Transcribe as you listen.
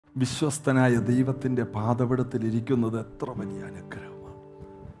വിശ്വസ്തനായ ദൈവത്തിൻ്റെ പാദപീഠത്തിലിരിക്കുന്നത് എത്ര വലിയ അനുഗ്രഹമാണ്.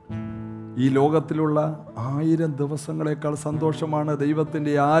 ഈ ലോകത്തിലുള്ള 1000 ദിവസങ്ങളെക്കാൾ സന്തോഷമാണ്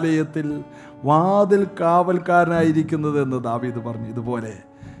ദൈവത്തിൻ്റെ ആലയത്തിൽ വാതിൽ കാവൽക്കാരനായിരിക്കുന്നത് എന്ന് ദാവീദ് പറഞ്ഞു. ഇതുപോലെ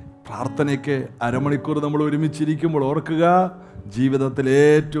പ്രാർത്ഥനയ്ക്ക് അരമണിക്കൂർ നമ്മൾ ഒരുമിച്ചിരിക്കുമ്പോൾ ഓർക്കുക, ജീവിതത്തിൽ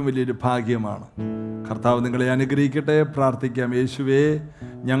ഏറ്റവും വലിയൊരു ഭാഗ്യമാണ്. കർത്താവ് നിങ്ങളെ അനുഗ്രഹിക്കട്ടെ. പ്രാർത്ഥിക്കാം. യേശുവേ,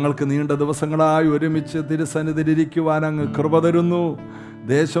 ഞങ്ങൾക്ക് നീണ്ട ദിവസങ്ങളായി ഒരുമിച്ച് തിരുസന്നിധിയിലിരിക്കുവാൻ അങ്ങ് കൃപ തരുന്നു.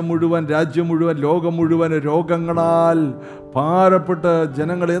 ദേശം മുഴുവൻ, രാജ്യം മുഴുവൻ, ലോകം മുഴുവൻ രോഗങ്ങളാൽ ഭാരപ്പെട്ട്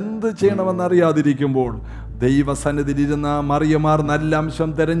ജനങ്ങൾ എന്ത് ചെയ്യണമെന്നറിയാതിരിക്കുമ്പോൾ ദൈവസന്നിധിയിലിരുന്ന മറിയമാർ നല്ല അംശം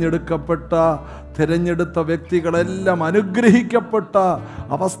തിരഞ്ഞെടുത്ത വ്യക്തികളെല്ലാം അനുഗ്രഹിക്കപ്പെട്ട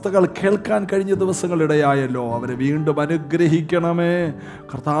അവസ്ഥകൾ കേൾക്കാൻ കഴിഞ്ഞ ദിവസങ്ങളിടയായല്ലോ. അവരെ വീണ്ടും അനുഗ്രഹിക്കണമേ.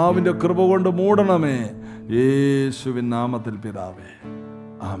 കർത്താവിൻ്റെ കൃപ കൊണ്ട് മൂടണമേ. യേശുവിൻ നാമത്തിൽ പിതാവേ,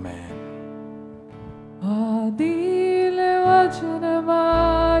 ആമേൻ. ആദിയിലെ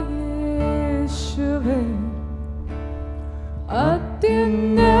വചനമായ യേശുവേ,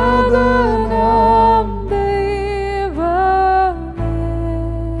 അത്യുന്നതനാം ദൈവമേ,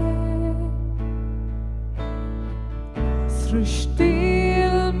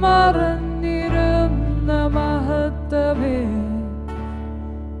 സൃഷ്ടിയിൽ മറഞ്ഞിരുന്ന മഹത്വമേ,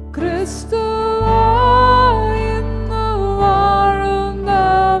 ക്രിസ്തുവായി ഇന്നു വാഴുന്നവനേ,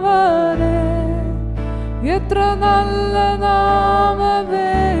 എത്ര നല്ല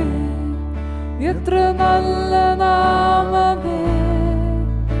നാമമേ, എത്ര നല്ല നാമമേ,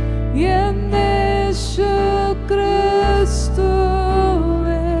 യേശു ക്രിസ്തുവേ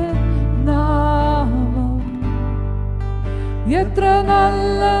നാമം, എത്ര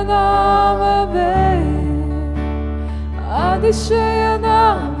നല്ല നാമമേ, അതിശയ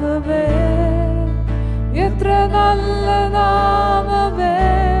നാമമേ, എത്ര നല്ല നാമമേ,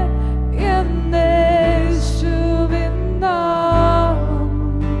 യേശുവിൻ നാമം.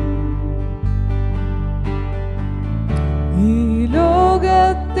 ഈ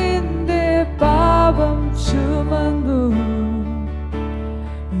ലോകത്തിന്റെ പാപം ചുമന്നു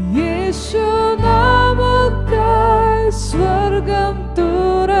യേശു നമുക്കായി സ്വർഗം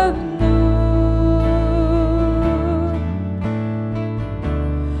തുറന്നു.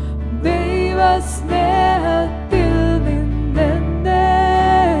 ദൈവസ്നേഹത്തിൽ നിന്നെന്നെ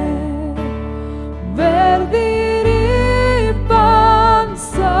വേർതിരിപ്പാൻ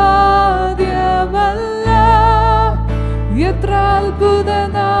സാധ്യമല്ല. എത്ര അത്ഭുത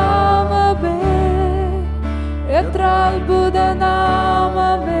നാമമേ, എത്ര അത്ഭുത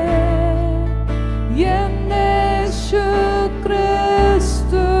നാമമേ, യേശു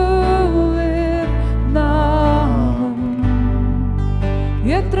ക്രിസ്തുവിൻ നാമം,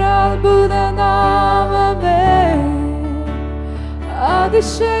 എത്ര അത്ഭുത നാമമേ,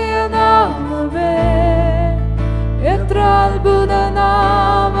 അതിശയ നാമമേ, എത്ര അത്ഭുത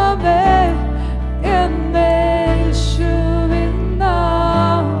നാമമേ, യേശുവിൻ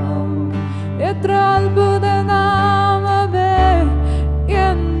നാമം, എത്ര അത്ഭുത നാമമേ,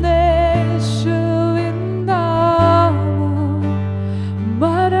 യേശുവിൻ നാമം.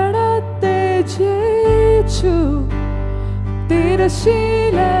 മരണത്തെ ജയിച്ചു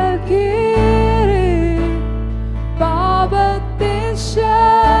തിരശീല കീറി പാപത്തിൻ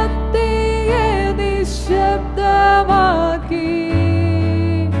ശക്തിയെ നിശബ്ദമാക്കി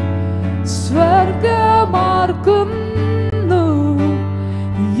സ്വർഗമാർക്കുന്നു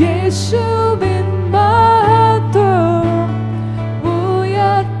യേശുവിൻ മഹത്വം.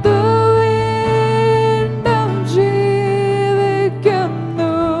 ഉയർത്തു വീണ്ടും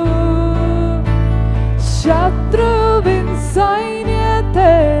ജീവിക്കുന്നു. ശത്രുവിൻ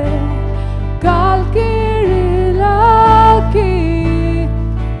സൈന്യത്തെ കാൽ കീഴിലാക്കി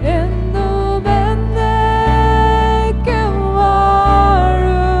എന്നും എന്നേക്കും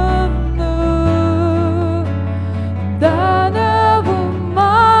വാഴുന്നു. ദാനവും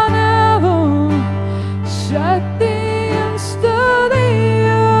മാനവും ശക്തിയും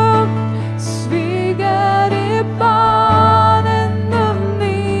സ്തുതിയും സ്വീകരിപ്പാനെന്നും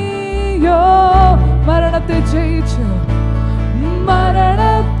നീയോ. മരണത്തെ ജയിച്ചു,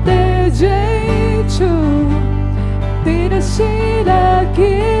 മരണത്തെ ജയിച്ചു തിരശീല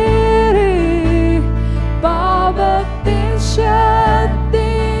കീറി പാപത്തിൻ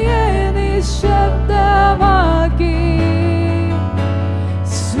ശക്തിയെ നിശബ്ദമാക്കി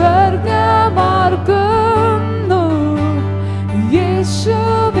സ്വർഗമാർക്കുന്നു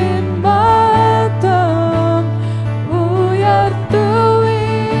യേശുവിൻ മഹത്വം. ഉയർത്തു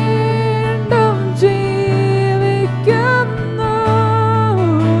വീണ്ടും ജീവിക്കുന്നു.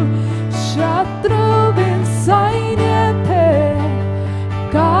 ശത്രുവിൻ സൈന്യത്തെ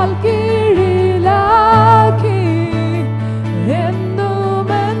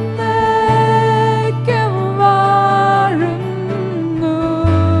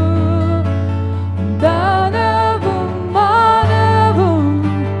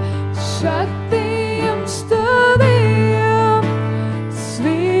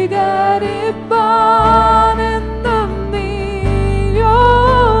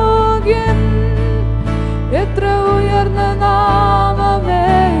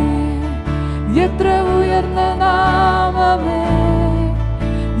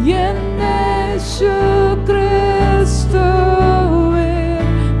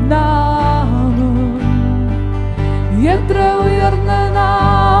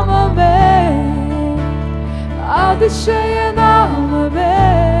അതിശയനാമമേ,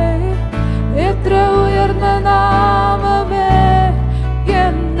 എത്ര ഉയർന്ന നാമമേ,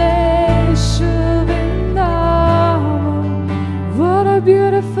 എന്റെ യേശുവിൻ നാമം. What a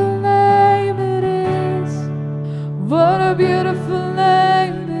beautiful name it is. What a beautiful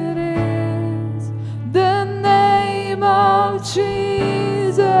name it is. The name of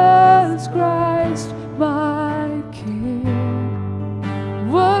Jesus Christ, my King.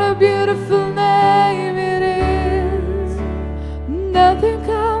 What a beautiful name it is. Nothing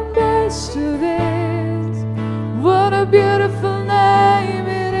compares to this. What a beautiful name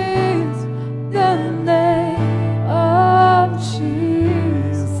it is. The name of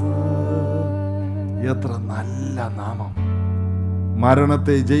Jesus. എത്ര നല്ല നാമം!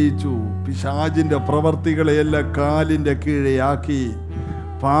 മരണത്തെ ജയിച്ചു, പിശാചിന്റെ പ്രവർത്തികളെയെല്ലാം കാലിന്റെ കീഴെയാക്കി,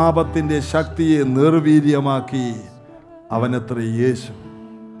 പാപത്തിന്റെ ശക്തിയെ നിർവീര്യമാക്കി. അവനത്ര യേശു.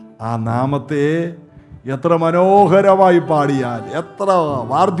 ആ നാമത്തെ എത്ര മനോഹരമായി പാടിയാൽ, എത്ര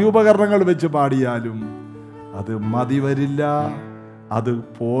വാദ്യോപകരണങ്ങൾ വെച്ച് പാടിയാലും അത് മതി വരില്ല, അത്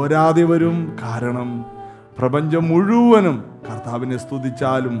പോരാതെ വരും. കാരണം പ്രപഞ്ചം മുഴുവനും കർത്താവിനെ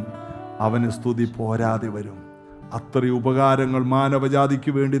സ്തുതിച്ചാലും അവന് സ്തുതി പോരാതെ വരും. അത്രയും ഉപകാരങ്ങൾ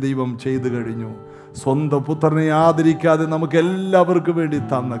മാനവജാതിക്ക് വേണ്ടി ദൈവം ചെയ്തു കഴിഞ്ഞു. സ്വന്തം പുത്രനെ ആദരിക്കാതെ നമുക്ക് എല്ലാവർക്കും വേണ്ടി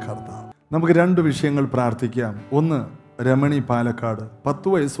തന്ന കർത്താവ്. നമുക്ക് രണ്ട് വിഷയങ്ങൾ പ്രാർത്ഥിക്കാം. ഒന്ന്, രമണി പാലക്കാട് 10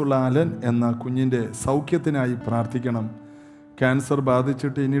 വയസ്സുള്ള അലൻ എന്ന കുഞ്ഞിൻ്റെ സൗഖ്യത്തിനായി പ്രാർത്ഥിക്കണം. ക്യാൻസർ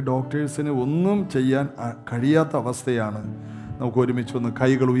ബാധിച്ചിട്ട് ഇനി ഡോക്ടേഴ്സിന് ഒന്നും ചെയ്യാൻ കഴിയാത്ത അവസ്ഥയാണ്. നമുക്ക് ഒരുമിച്ചൊന്ന്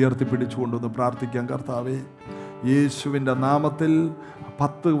കൈകൾ ഉയർത്തിപ്പിടിച്ചുകൊണ്ടൊന്ന് പ്രാർത്ഥിക്കാം. കർത്താവേ, യേശുവിൻ്റെ നാമത്തിൽ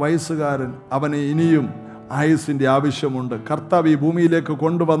 10 വയസ്സുകാരൻ, അവന് ഇനിയും ആയുസിൻ്റെ ആവശ്യമുണ്ട്. കർത്താവ് ഈ ഭൂമിയിലേക്ക്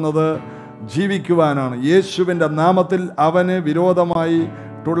കൊണ്ടുവന്നത് ജീവിക്കുവാനാണ്. യേശുവിൻ്റെ നാമത്തിൽ അവന്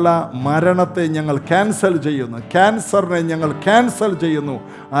വിരോധമായിട്ടുള്ള മരണത്തെ ഞങ്ങൾ ക്യാൻസൽ ചെയ്യുന്നു. ക്യാൻസറിനെ ഞങ്ങൾ ക്യാൻസൽ ചെയ്യുന്നു.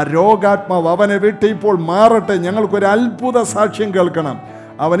 ആ രോഗാത്മാവ് അവനെ വിട്ട് ഇപ്പോൾ മാറട്ടെ. ഞങ്ങൾക്കൊരു അത്ഭുത സാക്ഷ്യം കേൾക്കണം.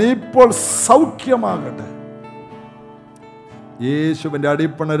 അവനിപ്പോൾ സൗഖ്യമാകട്ടെ. യേശുവിൻ്റെ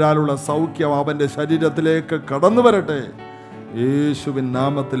അടിപ്പണരാലുള്ള സൗഖ്യം അവൻ്റെ ശരീരത്തിലേക്ക് കടന്നു വരട്ടെ. യേശുവിൻ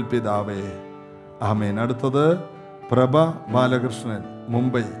നാമത്തിൽ പിതാവേ, ആമേൻ. അടുത്തത് പ്രഭ ബാലകൃഷ്ണൻ,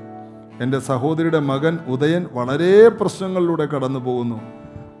 മുംബൈ. എൻ്റെ സഹോദരിയുടെ മകൻ ഉദയൻ വളരെ പ്രശ്നങ്ങളിലൂടെ കടന്നു പോകുന്നു.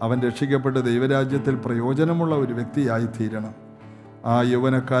 അവൻ രക്ഷിക്കപ്പെട്ട് ദൈവരാജ്യത്തിൽ പ്രയോജനമുള്ള ഒരു വ്യക്തിയായി തീരണം. ആ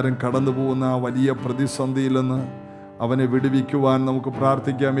യൗവനക്കാരൻ കടന്നു പോകുന്ന ആ വലിയ പ്രതിസന്ധിയിൽ നിന്ന് അവനെ വിടുവിക്കുവാൻ നമുക്ക്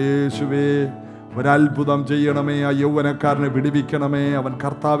പ്രാർത്ഥിക്കാം. യേശുവേ, ഒരത്ഭുതം ചെയ്യണമേ. ആ യൗവനക്കാരനെ വിടുവിക്കണമേ. അവൻ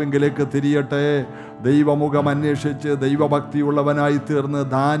കർത്താവിങ്കിലേക്ക് തിരിയട്ടെ. ദൈവമുഖം അന്വേഷിച്ച് ദൈവഭക്തിയുള്ളവനായി തീർന്ന്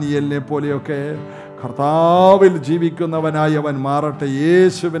ദാനിയേലിനെ പോലെയൊക്കെ കർത്താവിൽ ജീവിക്കുന്നവനായി അവൻ മാറട്ടെ.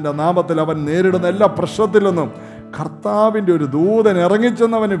 യേശുവിൻ്റെ നാമത്തിൽ അവൻ നേരിടുന്ന എല്ലാ പ്രശ്നത്തിൽ നിന്നും കർത്താവിൻ്റെ ഒരു ദൂതൻ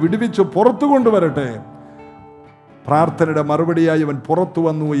ഇറങ്ങിച്ചെന്നവനെ വിടുവിച്ച് പുറത്തു കൊണ്ടുവരട്ടെ. പ്രാർത്ഥനയുടെ മറുപടിയായി അവൻ പുറത്തു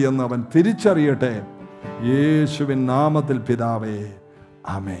വന്നു എന്ന് അവൻ തിരിച്ചറിയട്ടെ. യേശുവിൻ നാമത്തിൽ പിതാവേ,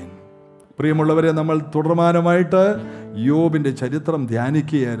 ആമേൻ. പ്രിയമുള്ളവരെ, നമ്മൾ തുടർമാനമായിട്ട് യോബിൻ്റെ ചരിത്രം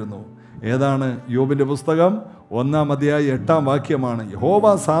ധ്യാനിക്കുകയായിരുന്നു. ഏതാണ് യോബിൻ്റെ പുസ്തകം? 1-ാം അധ്യായം 8-ാം വാക്യമാണ്.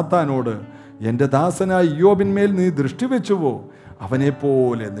 യഹോവ സാത്താനോട്, എൻ്റെ ദാസനായ യോബിന്മേൽ നീ ദൃഷ്ടി വെച്ചുവോ?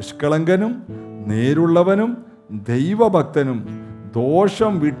 അവനെപ്പോലെ നിഷ്കളങ്കനും നേരുള്ളവനും ദൈവഭക്തനും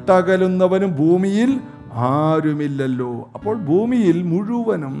ദോഷം വിട്ടകലുന്നവനും ഭൂമിയിൽ ആരുമില്ലല്ലോ. അപ്പോൾ ഭൂമിയിൽ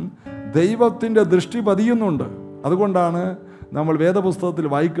മുഴുവനും ദൈവത്തിൻ്റെ ദൃഷ്ടി പതിയുന്നുണ്ട്. അതുകൊണ്ടാണ് നമ്മൾ വേദപുസ്തകത്തിൽ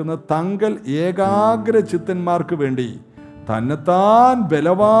വായിക്കുന്ന തങ്കൽ ഏകാഗ്ര ചിത്തന്മാർക്ക് വേണ്ടി തന്നെത്താൻ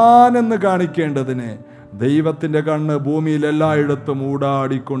ബലവാനെന്ന് കാണിക്കേണ്ടതിന് ദൈവത്തിൻ്റെ കണ്ണ് ഭൂമിയിൽ എല്ലായിടത്തും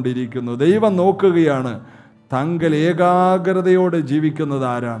ഊടാടിക്കൊണ്ടിരിക്കുന്നു. ദൈവം നോക്കുകയാണ് തങ്കൽ ഏകാഗ്രതയോടെ ജീവിക്കുന്നത്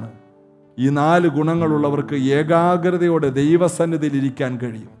ആരാണ്. ഈ 4 ഗുണങ്ങളുള്ളവർക്ക് ഏകാഗ്രതയോടെ ദൈവസന്നിധിയിൽ ഇരിക്കാൻ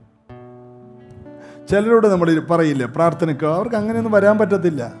കഴിയും. ചിലരോട് നമ്മൾ പറയില്ലേ പ്രാർത്ഥനയ്ക്ക്, അവർക്ക് അങ്ങനെയൊന്നും വരാൻ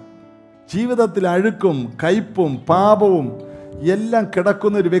പറ്റത്തില്ല. ജീവിതത്തിൽ അഴുക്കും കയ്പും പാപവും എല്ലാം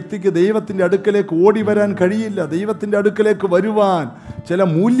കിടക്കുന്ന ഒരു വ്യക്തിക്ക് ദൈവത്തിൻ്റെ അടുക്കലേക്ക് ഓടി വരാൻ കഴിയില്ല. ദൈവത്തിൻ്റെ അടുക്കലേക്ക് വരുവാൻ ചില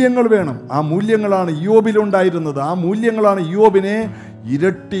മൂല്യങ്ങൾ വേണം. ആ മൂല്യങ്ങളാണ് യോബിലുണ്ടായിരുന്നത്. ആ മൂല്യങ്ങളാണ് യോബിനെ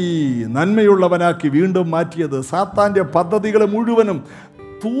ഇരട്ടി നന്മയുള്ളവനാക്കി വീണ്ടും മാറ്റിയത്. സാത്താൻ്റെ പദ്ധതികളെ മുഴുവനും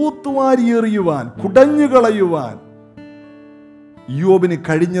തൂത്തുവാരിയെറിയുവാൻ, കുടഞ്ഞുകളയുവാൻ യോബിന്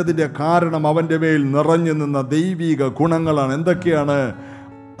കഴിഞ്ഞതിൻ്റെ കാരണം അവൻ്റെ മേൽ നിറഞ്ഞു നിന്ന ദൈവിക ഗുണങ്ങളാണ്. എന്തൊക്കെയാണ്?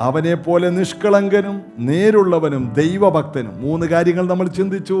 അവനെ പോലെ നിഷ്കളങ്കനും നേരുള്ളവനും ദൈവഭക്തനും. 3 കാര്യങ്ങൾ നമ്മൾ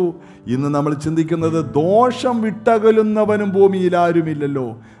ചിന്തിച്ചു. ഇന്ന് നമ്മൾ ചിന്തിക്കുന്നത് ദോഷം വിട്ടകലുന്നവനും ഭൂമിയിൽ ആരുമില്ലല്ലോ.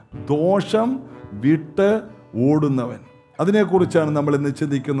 ദോഷം വിട്ട് ഓടുന്നവൻ, അതിനെക്കുറിച്ചാണ് നമ്മൾ ഇന്ന്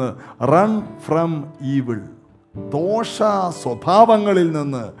ചിന്തിക്കുന്നത്. Run from evil. ദോഷ സ്വഭാവങ്ങളിൽ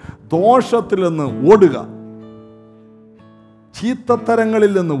നിന്ന്, ദോഷത്തിൽ നിന്ന് ഓടുക.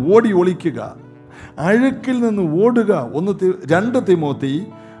 ചീത്തത്തരങ്ങളിൽ നിന്ന് ഓടി ഒളിക്കുക. അഴുക്കിൽ നിന്ന് ഓടുക. 2 തിമോത്തി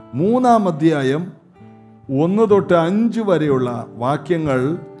 3-ാം അധ്യായം 1 തൊട്ട് 5 വരെയുള്ള വാക്യങ്ങൾ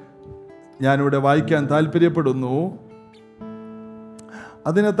ഞാനിവിടെ വായിക്കാൻ താല്പര്യപ്പെടുന്നു.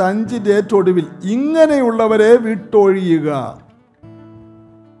 അതിനകത്ത് 5ന്റെ ഏറ്റൊടുവിൽ ഇങ്ങനെയുള്ളവരെ വിട്ടൊഴിയുക.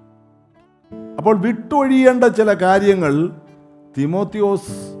 അപ്പോൾ വിട്ടൊഴിയേണ്ട ചില കാര്യങ്ങൾ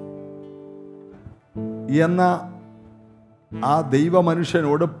തിമോത്തിയോസ് എന്ന ആ ദൈവ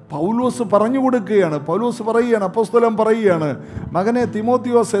മനുഷ്യനോട് പൗലോസ് പറഞ്ഞു കൊടുക്കുകയാണ്. പൗലോസ് പറയുകയാണ്, അപ്പോസ്തലൻ പറയുകയാണ്, മകനെ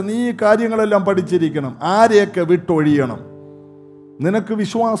തിമോത്തിയോസ്, നീ ഈ കാര്യങ്ങളെല്ലാം പഠിച്ചിരിക്കണം. ആരെയൊക്കെ വിട്ടൊഴിയണം? നിനക്ക്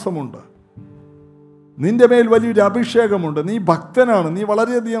വിശ്വാസമുണ്ട്, നിന്റെ മേൽ വലിയൊരു അഭിഷേകമുണ്ട്, നീ ഭക്തനാണ്, നീ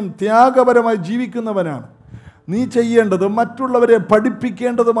വളരെയധികം ത്യാഗപരമായി ജീവിക്കുന്നവനാണ്. നീ ചെയ്യേണ്ടത് മറ്റുള്ളവരെ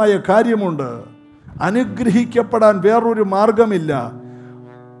പഠിപ്പിക്കേണ്ടതുമായ കാര്യമുണ്ട്. അനുഗ്രഹിക്കപ്പെടാൻ വേറൊരു മാർഗമില്ല.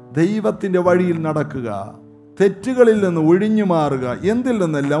 ദൈവത്തിൻ്റെ വഴിയിൽ നടക്കുക, തെറ്റുകളിൽ നിന്ന് ഒഴിഞ്ഞു മാറുക. എന്തിൽ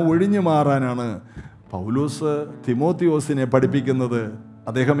നിന്നെല്ലാം ഒഴിഞ്ഞു മാറാനാണ് പൗലോസ് തിമോത്തിയോസിനെ പഠിപ്പിക്കുന്നത്.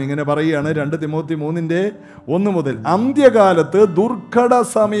 അദ്ദേഹം ഇങ്ങനെ പറയുകയാണ്, 2 തിമോത്തി 3:1 മുതൽ, അന്ത്യകാലത്ത് ദുർഘട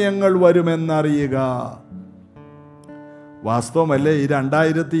സമയങ്ങൾ വരുമെന്നറിയുക. വാസ്തവമല്ലേ, ഈ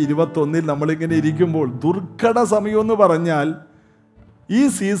 2021 നമ്മളിങ്ങനെ ഇരിക്കുമ്പോൾ ദുർഘട സമയം എന്ന് പറഞ്ഞാൽ ഈ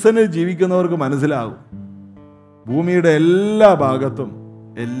സീസണിൽ ജീവിക്കുന്നവർക്ക് മനസ്സിലാകും. ഭൂമിയുടെ എല്ലാ ഭാഗത്തും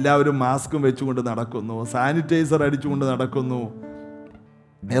എല്ലാവരും മാസ്കും വെച്ചുകൊണ്ട് നടക്കുന്നു, സാനിറ്റൈസർ അടിച്ചുകൊണ്ട് നടക്കുന്നു.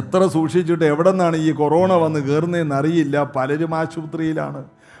 എത്ര സൂക്ഷിച്ചിട്ട് എവിടെ നിന്നാണ് ഈ കൊറോണ വന്ന് കയറുന്നതെന്ന് അറിയില്ല. പലരും ആശുപത്രിയിലാണ്,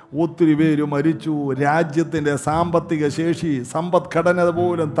 ഒത്തിരി പേര് മരിച്ചു. രാജ്യത്തിൻ്റെ സാമ്പത്തിക ശേഷി, സമ്പദ്ഘടന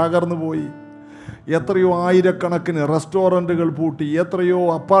പോലും തകർന്നു പോയി. എത്രയോ ആയിരക്കണക്കിന് റെസ്റ്റോറൻറ്റുകൾ പൂട്ടി, എത്രയോ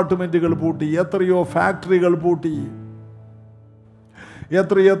അപ്പാർട്ട്മെൻറ്റുകൾ പൂട്ടി, എത്രയോ ഫാക്ടറികൾ പൂട്ടി,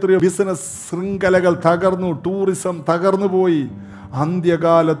 എത്രയോ ബിസിനസ് ശൃംഖലകൾ തകർന്നു, ടൂറിസം തകർന്നു പോയി.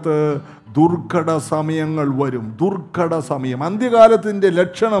 അന്ത്യകാലത്ത് ദുർഘട സമയങ്ങൾ വരും. ദുർഘട സമയം അന്ത്യകാലത്തിൻ്റെ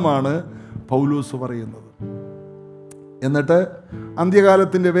ലക്ഷണമാണ് പൗലോസ് പറയുന്നത്. എന്നിട്ട്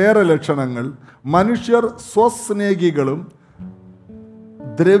അന്ത്യകാലത്തിൻ്റെ വേറെ ലക്ഷണങ്ങൾ, മനുഷ്യർ സ്വസ്നേഹികളും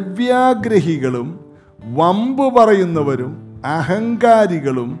ദ്രവ്യാഗ്രഹികളും വമ്പ് പറയുന്നവരും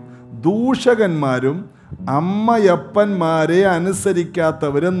അഹങ്കാരികളും ദൂഷകന്മാരും അമ്മയപ്പന്മാരെ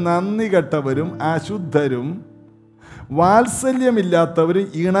അനുസരിക്കാത്തവരും നന്ദി കെട്ടവരും അശുദ്ധരും വാത്സല്യമില്ലാത്തവരും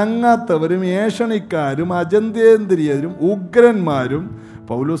ഇണങ്ങാത്തവരും ഏഷണിക്കാരും അജന്തേന്ദ്രിയരും ഉഗ്രന്മാരും,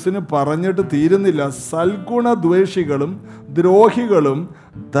 പൗലോസിന് പറഞ്ഞിട്ട് തീരുന്നില്ല, സൽഗുണദ്വേഷികളും ദ്രോഹികളും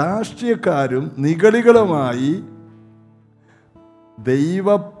ധാർഷ്ട്യക്കാരും നിഗളികളുമായി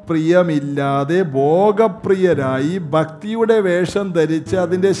ദൈവപ്രിയമില്ലാതെ ഭോഗപ്രിയരായി ഭക്തിയുടെ വേഷം ധരിച്ച്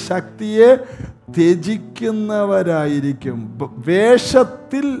അതിൻ്റെ ശക്തിയെ ത്യജിക്കുന്നവരായിരിക്കും.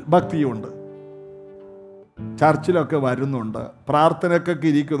 വേഷത്തിൽ ഭക്തിയുണ്ട്, ചർച്ചിലൊക്കെ വരുന്നുണ്ട്, പ്രാർത്ഥനയൊക്കെ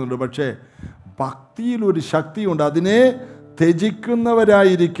ഇരിക്കുന്നുണ്ട്, പക്ഷേ ഭക്തിയിൽ ഒരു ശക്തിയുണ്ട്, അതിനെ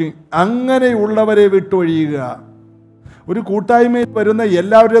ത്യജിക്കുന്നവരായിരിക്കും. അങ്ങനെയുള്ളവരെ വിട്ടൊഴിയുക. ഒരു കൂട്ടായ്മയിൽ വരുന്ന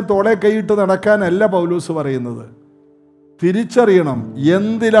എല്ലാവരുടെയും തോളെ കൈയിട്ട് നടക്കാനല്ല പൗലോസ് പറയുന്നത്. തിരിച്ചറിയണം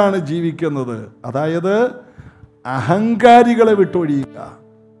എന്തിലാണ് ജീവിക്കുന്നത്. അതായത് അഹങ്കാരികളെ വിട്ടൊഴിയുക,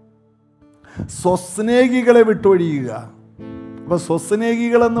 സ്വസ്നേഹികളെ വിട്ടൊഴിയുക. അപ്പൊ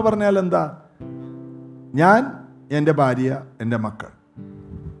സ്വസ്നേഹികൾ എന്ന് പറഞ്ഞാൽ എന്താ? ഞാൻ, എൻ്റെ ഭാര്യ, എൻ്റെ മക്കൾ,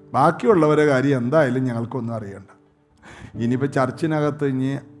 ബാക്കിയുള്ളവരെ കാര്യം എന്തായാലും ഞങ്ങൾക്കൊന്നും അറിയണ്ട. ഇനിയിപ്പോൾ ചർച്ചിനകത്ത്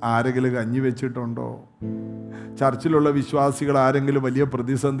ഇനി ആരെങ്കിലും കഞ്ഞി വെച്ചിട്ടുണ്ടോ? ചർച്ചിലുള്ള വിശ്വാസികൾ ആരെങ്കിലും വലിയ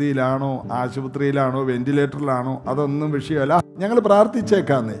പ്രതിസന്ധിയിലാണോ, ആശുപത്രിയിലാണോ, വെന്റിലേറ്ററിലാണോ? അതൊന്നും വിഷയമല്ല. ഞങ്ങൾ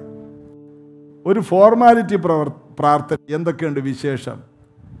പ്രാർത്ഥിച്ചേക്കാന്നേ. ഒരു ഫോർമാലിറ്റി പ്രാർത്ഥന. എന്തൊക്കെയുണ്ട് വിശേഷം?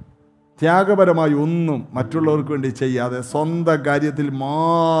 ത്യാഗപരമായി ഒന്നും മറ്റുള്ളവർക്ക് വേണ്ടി ചെയ്യാതെ സ്വന്തം കാര്യത്തിൽ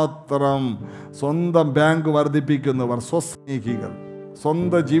മാത്രം സ്വന്തം ബാങ്ക് വർദ്ധിപ്പിക്കുന്നവർ സ്വസ്നേഹികൾ,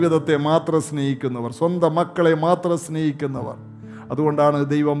 സ്വന്തം ജീവിതത്തെ മാത്രം സ്നേഹിക്കുന്നവർ, സ്വന്തം മക്കളെ മാത്രം സ്നേഹിക്കുന്നവർ. അതുകൊണ്ടാണ്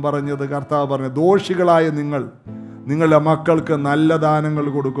ദൈവം പറഞ്ഞത്, കർത്താവ് പറഞ്ഞത്, ദോഷികളായ നിങ്ങൾ നിങ്ങളുടെ മക്കൾക്ക് നല്ല ദാനങ്ങൾ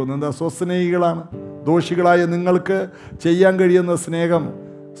കൊടുക്കുന്നു. എന്താ? സ്വസ്നേഹികളാണ്. ദോഷികളായ നിങ്ങൾക്ക് ചെയ്യാൻ കഴിയുന്ന സ്നേഹം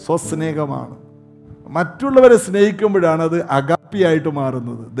സ്വസ്നേഹമാണ്. മറ്റുള്ളവരെ സ്നേഹിക്കുമ്പോഴാണ് അത് അഗാപ്പിയായിട്ട്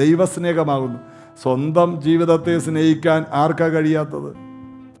മാറുന്നത്, ദൈവസ്നേഹമാകുന്നു. സ്വന്തം ജീവിതത്തെ സ്നേഹിക്കാൻ ആർക്കാ കഴിയാത്തത്?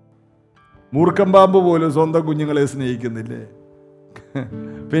 മൂർഖൻ പാമ്പ് പോലും സ്വന്തം കുഞ്ഞുങ്ങളെ സ്നേഹിക്കുന്നില്ലേ?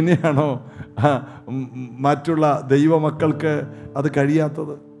 പിന്നെയാണോ മറ്റുള്ള ദൈവമക്കൾക്ക് അത്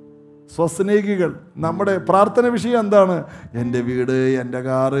കഴിയാത്തത്? സ്വസ്നേഹികൾ. നമ്മുടെ പ്രാർത്ഥന വിഷയം എന്താണ്? എൻ്റെ വീട്, എൻ്റെ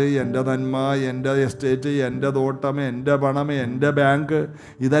കാറ്, എൻ്റെ നന്മ, എൻ്റെ എസ്റ്റേറ്റ്, എൻ്റെ തോട്ടം, എൻ്റെ പണം, എൻ്റെ ബാങ്ക്,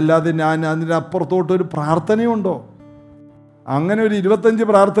 ഇതല്ലാതെ ഞാൻ അതിനപ്പുറത്തോട്ടൊരു പ്രാർത്ഥനയുണ്ടോ? അങ്ങനെ ഒരു 25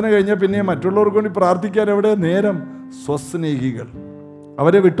 പ്രാർത്ഥന കഴിഞ്ഞാൽ പിന്നെ മറ്റുള്ളവർക്ക് വേണ്ടി പ്രാർത്ഥിക്കാൻ എവിടെ നേരം? സ്വസ്നേഹികൾ,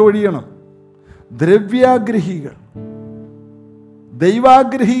 അവരെ വിട്ടൊഴിയണം. ദ്രവ്യാഗ്രഹികൾ,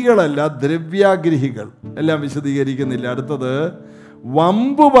 ദൈവാഗ്രഹികളല്ല, ദ്രവ്യാഗ്രഹികൾ. എല്ലാം വിശദീകരിക്കുന്നില്ല. അടുത്തത്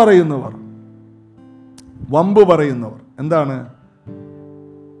വമ്പ് പറയുന്നവർ. വമ്പ് പറയുന്നവർ എന്താണ്?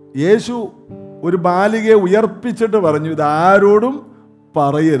 യേശു ഒരു ബാലികയെ ഉയർപ്പിച്ചിട്ട് പറഞ്ഞു, ഇത് ആരോടും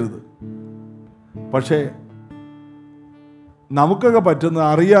പറയരുത്. പക്ഷേ നമുക്കൊക്കെ പറ്റുന്ന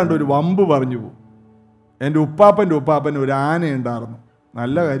അറിയാണ്ട് ഒരു വമ്പ് പറഞ്ഞു പോകും. എൻ്റെ ഉപ്പാപ്പൻ ഒരു ആനയുണ്ടായിരുന്നു,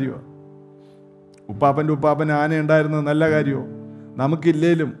 നല്ല കാര്യമാണ്. ഉപ്പാപ്പൻ ആനയുണ്ടായിരുന്നത് നല്ല കാര്യമോ?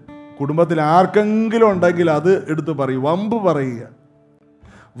 നമുക്കില്ലേലും കുടുംബത്തിൽ ആർക്കെങ്കിലും ഉണ്ടെങ്കിൽ അത് എടുത്ത് പറയും, വമ്പ് പറയുക.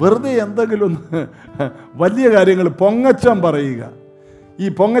 വെറുതെ എന്തെങ്കിലും ഒന്ന് വലിയ കാര്യങ്ങൾ പൊങ്ങച്ചം പറയുക. ഈ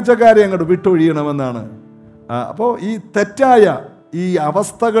പൊങ്ങച്ചക്കാരെ അങ്ങോട്ട് വിട്ടൊഴിയണമെന്നാണ്. അപ്പോൾ ഈ തെറ്റായ ഈ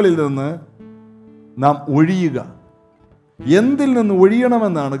അവസ്ഥകളിൽ നിന്ന് നാം ഒഴിയുക. എന്തിൽ നിന്ന്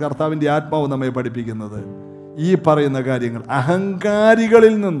ഒഴിയണമെന്നാണ് കർത്താവിൻ്റെ ആത്മാവ് നമ്മെ പഠിപ്പിക്കുന്നത്? ഈ പറയുന്ന കാര്യങ്ങൾ.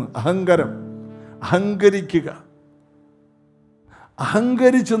 അഹങ്കാരികളിൽ നിന്ന്, അഹങ്കരിക്കുക,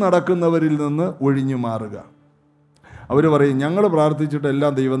 അഹങ്കരിച്ച് നടക്കുന്നവരിൽ നിന്ന് ഒഴിഞ്ഞു മാറുക. അവർ പറയും, ഞങ്ങൾ പ്രാർത്ഥിച്ചിട്ട്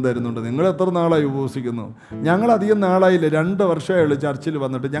എല്ലാം ദൈവം തരുന്നുണ്ട്, നിങ്ങൾ എത്ര നാളായി ഉപവസിക്കുന്നു? ഞങ്ങൾ അധികം നാളായില്ല, 2 വർഷമായുള്ളൂ ചർച്ചിൽ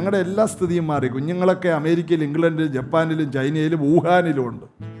വന്നിട്ട്. ഞങ്ങളുടെ എല്ലാ സ്ഥിതിയും മാറി. കുഞ്ഞുങ്ങളൊക്കെ അമേരിക്കയിൽ, ഇംഗ്ലണ്ടിലും, ജപ്പാനിലും, ചൈനയിലും, വുഹാനിലും ഉണ്ട്.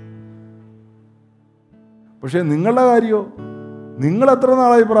 പക്ഷേ നിങ്ങളുടെ കാര്യമോ? നിങ്ങൾ എത്ര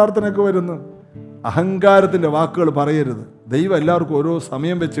നാളായി പ്രാർത്ഥനയ്ക്ക് വരുന്നു? അഹങ്കാരത്തിൻ്റെ വാക്കുകൾ പറയരുത്. ദൈവം എല്ലാവർക്കും ഓരോ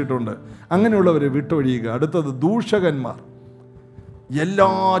സമയം വെച്ചിട്ടുണ്ട്. അങ്ങനെയുള്ളവരെ വിട്ടൊഴിയുക. അടുത്തത് ദൂഷകന്മാർ,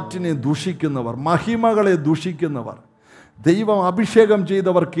 എല്ലാറ്റിനെയും ദുഷിക്കുന്നവർ, മഹിമകളെ ദുഷിക്കുന്നവർ, ദൈവം അഭിഷേകം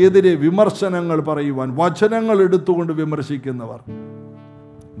ചെയ്തവർക്കെതിരെ വിമർശനങ്ങൾ പറയുവാൻ വചനങ്ങൾ എടുത്തുകൊണ്ട് വിമർശിക്കുന്നവർ,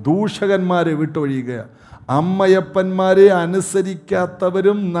 ദൂഷകന്മാരെ വിട്ടൊഴിയുക. അമ്മയപ്പന്മാരെ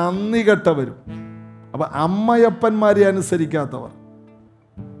അനുസരിക്കാത്തവരും നന്ദി കെട്ടവരും. അപ്പം അമ്മയപ്പന്മാരെ അനുസരിക്കാത്തവർ,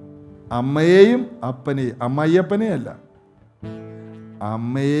 അമ്മയെയും അപ്പനെയും, അമ്മയ്യപ്പനെ അല്ല,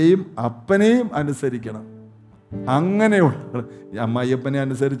 അമ്മയെയും അപ്പനെയും അനുസരിക്കണം. അങ്ങനെയുള്ള അമ്മയ്യപ്പനെ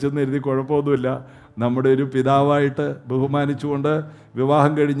അനുസരിച്ചെന്ന് എഴുതി കുഴപ്പമൊന്നുമില്ല. നമ്മുടെ ഒരു പിതാവായിട്ട് ബഹുമാനിച്ചുകൊണ്ട്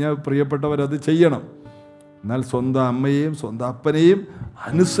വിവാഹം കഴിഞ്ഞ പ്രിയപ്പെട്ടവരത് ചെയ്യണം. എന്നാൽ സ്വന്തം അമ്മയെയും സ്വന്തം അപ്പനെയും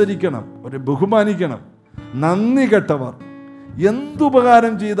അനുസരിക്കണം, അവരെ ബഹുമാനിക്കണം. നന്ദി കെട്ടവർ,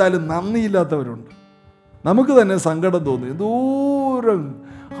 എന്തുപകാരം ചെയ്താലും നന്ദിയില്ലാത്തവരുണ്ട്. നമുക്ക് തന്നെ സങ്കടം തോന്നും. എന്തോരം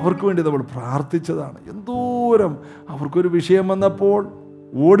അവർക്ക് വേണ്ടി നമ്മൾ പ്രാർത്ഥിച്ചതാണ്. എന്തോരം അവർക്കൊരു വിഷയം വന്നപ്പോൾ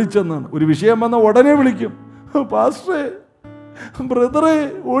ഓടിച്ചെന്നാണ്. ഒരു വിഷയം വന്ന ഉടനെ വിളിക്കും, പാസ്റ്ററേ, ബ്രദറേ,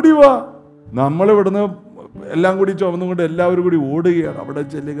 ഓടിവാ. നമ്മളിവിടുന്ന് എല്ലാം കൂടി ചുമന്നുകൊണ്ട് എല്ലാവരും കൂടി ഓടുകയാണ്. അവിടെ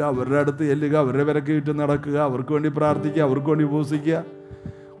ചെല്ലുക, അവരുടെ അടുത്ത് ചെല്ലുക, അവരുടെ വിലക്ക് ചുറ്റും നടക്കുക, അവർക്ക് വേണ്ടി പ്രാർത്ഥിക്കുക, അവർക്ക് വേണ്ടി ഉപവസിക്കുക.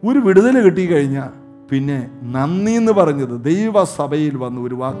 ഒരു വിടുതൽ കിട്ടിക്കഴിഞ്ഞാൽ പിന്നെ നന്ദി എന്ന് പറഞ്ഞത് ദൈവസഭയിൽ വന്ന്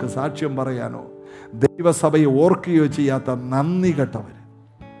ഒരു വാക്ക് സാക്ഷ്യം പറയാനോ ദൈവസഭയെ ഓർക്കുകയോ ചെയ്യാത്ത നന്ദി കെട്ടവർ,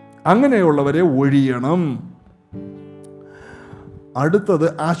 അങ്ങനെയുള്ളവരെ ഒഴിയണം. അടുത്തത്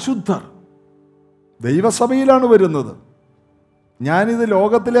അശുദ്ധർ. ദൈവസഭയിലാണ് വരുന്നത്. ഞാനിത്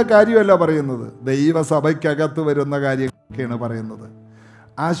ലോകത്തിലെ കാര്യമല്ല പറയുന്നത്, ദൈവസഭയ്ക്കകത്ത് വരുന്ന കാര്യമൊക്കെയാണ് പറയുന്നത്.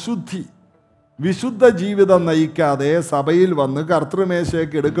 അശുദ്ധി, വിശുദ്ധ ജീവിതം നയിക്കാതെ സഭയിൽ വന്ന്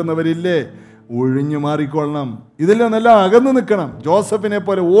കർത്തൃമേശയ്ക്ക് എടുക്കുന്നവരില്ലേ, ഒഴിഞ്ഞു മാറിക്കൊള്ളണം. ഇതിൽ നിന്നെല്ലാം അകന്നു നിൽക്കണം. ജോസഫിനെ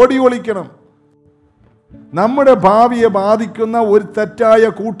പോലെ ഓടി ഒളിക്കണം. നമ്മുടെ ഭാവിയെ ബാധിക്കുന്ന ഒരു തെറ്റായ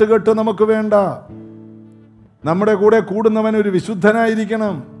കൂട്ടുകെട്ട് നമുക്ക് വേണ്ട. നമ്മുടെ കൂടെ കൂടുന്നവൻ ഒരു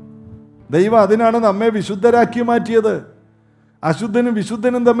വിശുദ്ധനായിരിക്കണം. ദൈവം അതിനാണ് നമ്മെ വിശുദ്ധരാക്കി മാറ്റിയത്. അശുദ്ധനും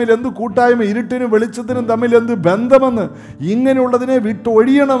വിശുദ്ധനും തമ്മിൽ എന്ത് കൂട്ടായ്മ, ഇരുട്ടിനും വെളിച്ചത്തിനും തമ്മിൽ എന്ത് ബന്ധമെന്ന്, ഇങ്ങനെയുള്ളതിനെ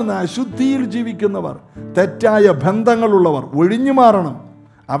വിട്ടൊഴിയണമെന്ന്. അശുദ്ധിയിൽ ജീവിക്കുന്നവർ, തെറ്റായ ബന്ധങ്ങളുള്ളവർ ഒഴിഞ്ഞു മാറണം.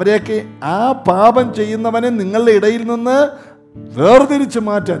 അവരെയൊക്കെ, ആ പാപം ചെയ്യുന്നവനെ നിങ്ങളുടെ ഇടയിൽ നിന്ന് വേർതിരിച്ച്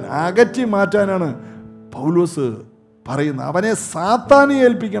മാറ്റാൻ, അകറ്റി മാറ്റാനാണ് പൗലോസ് പറയുന്നത്. അവനെ സാത്താനെ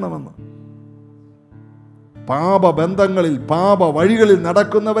ഏൽപ്പിക്കണമെന്ന്. പാപബന്ധങ്ങളിൽ, പാപ വഴികളിൽ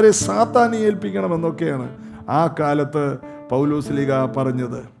നടക്കുന്നവരെ സാത്താനെ ഏൽപ്പിക്കണമെന്നൊക്കെയാണ് ആ കാലത്ത് പൗലോസ്ലീഹ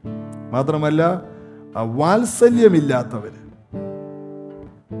പറഞ്ഞത്. മാത്രമല്ല, വാത്സല്യമില്ലാത്തവർ,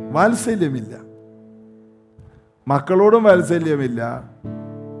 വാത്സല്യമില്ല, മക്കളോടും വാത്സല്യമില്ല,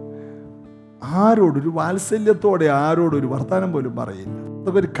 ആരോടൊരു വാത്സല്യത്തോടെ ആരോടൊരു വർത്തമാനം പോലും പറയില്ല.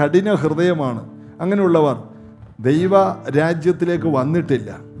 അതൊക്കെ ഒരു കഠിന ഹൃദയമാണ്. അങ്ങനെയുള്ളവർ ദൈവ രാജ്യത്തിലേക്ക്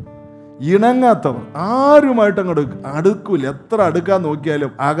വന്നിട്ടില്ല. ഇണങ്ങാത്തവർ, ആരുമായിട്ട് അങ്ങോട്ട് അടുക്കില്ല. എത്ര അടുക്കാൻ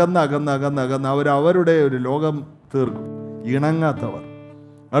നോക്കിയാലും അകന്ന് അവരവരുടെ ഒരു ലോകം തീർക്കും. ഇണങ്ങാത്തവർ.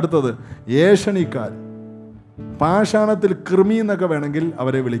 അടുത്തത് ഏഷണിക്കാർ. പാഷാണത്തിൽ കൃമി എന്നൊക്കെ വേണമെങ്കിൽ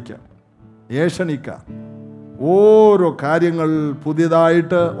അവരെ വിളിക്കാം. ഏഷണിക്കാർ, ഓരോ കാര്യങ്ങൾ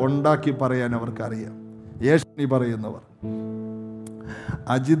പുതിയതായിട്ട് ഉണ്ടാക്കി പറയാൻ അവർക്കറിയാം. ഏഷണി പറയുന്നവർ.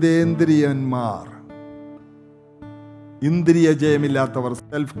 അജിതേന്ദ്രിയന്മാർ, ഇന്ദ്രിയ ജയമില്ലാത്തവർ,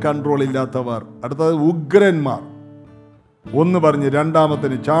 സെൽഫ് കൺട്രോൾ ഇല്ലാത്തവർ. അടുത്തത് ഉഗ്രന്മാർ. ഒന്ന് പറഞ്ഞ്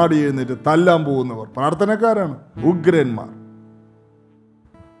രണ്ടാമത്തിന് ചാടി എഴുന്നേറ്റ് തല്ലാൻ പോകുന്നവർ പ്രാർത്ഥനക്കാരാണ്. ഉഗ്രന്മാർ.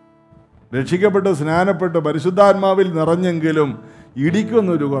 രക്ഷിക്കപ്പെട്ട് സ്നാനപ്പെട്ട് പരിശുദ്ധാത്മാവിൽ നിറഞ്ഞെങ്കിലും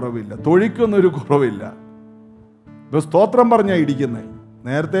ഇടിക്കൊന്നൊരു കുറവില്ല, തൊഴിക്കൊന്നൊരു കുറവില്ല. ഇപ്പൊ സ്തോത്രം പറഞ്ഞാൽ ഇടിക്കുന്നത്.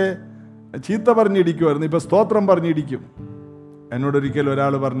 നേരത്തെ ചീത്ത പറഞ്ഞിടിക്കുമായിരുന്നു, ഇപ്പോൾ സ്തോത്രം പറഞ്ഞിടിക്കും. എന്നോടൊരിക്കലും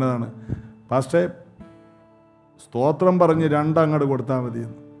ഒരാൾ പറഞ്ഞതാണ്, പാസ്റ്റേ സ്തോത്രം പറഞ്ഞ് രണ്ടങ്ങോട്ട് കൊടുത്താൽ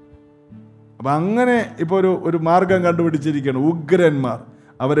മതിയെന്ന്. അപ്പം അങ്ങനെ ഇപ്പോൾ ഒരു മാർഗം കണ്ടുപിടിച്ചിരിക്കുകയാണ്. ഉഗ്രന്മാർ,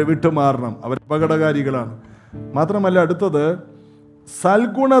 അവരെ വിട്ടുമാറണം, അവർ അപകടകാരികളാണ്. മാത്രമല്ല അടുത്തത്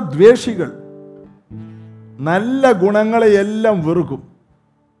സൽഗുണദ്വേഷികൾ. നല്ല ഗുണങ്ങളെയെല്ലാം വെറുക്കും.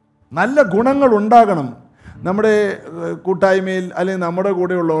 നല്ല ഗുണങ്ങൾ ഉണ്ടാകണം. നമ്മുടെ കൂട്ടായ്മയിൽ അല്ലെങ്കിൽ നമ്മുടെ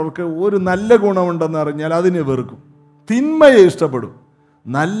കൂടെയുള്ളവർക്ക് ഒരു നല്ല ഗുണമുണ്ടെന്ന് അറിഞ്ഞാൽ അതിനെ വെറുക്കും, തിന്മയെ ഇഷ്ടപ്പെടും.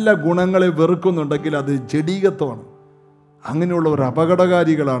 നല്ല ഗുണങ്ങളെ വെറുക്കുന്നുണ്ടെങ്കിൽ അത് ജഡീകത്വമാണ്. അങ്ങനെയുള്ളവർ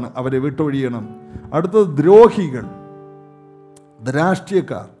അപകടകാരികളാണ്, അവരെ വിട്ടൊഴിയണം. അടുത്തത് ദ്രോഹികൾ,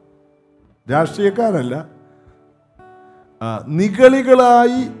 രാഷ്ട്രീയക്കാരല്ല,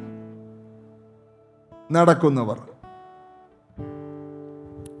 നിഗളികളായി നടക്കുന്നവർ.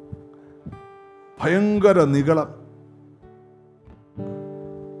 ഭയങ്കര നിഗളം.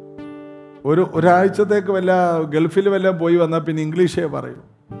 ഒരാഴ്ചത്തേക്ക് വല്ല ഗൾഫിൽ വല്ലതും പോയി വന്നാൽ പിന്നെ ഇംഗ്ലീഷേ പറയൂ.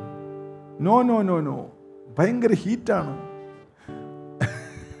 നോ നോ നോ നോ, ഭയങ്കര ഹീറ്റാണ്.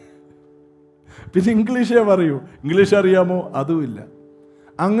 പിന്നെ ഇംഗ്ലീഷേ പറയൂ. ഇംഗ്ലീഷ് അറിയാമോ? അതുമില്ല.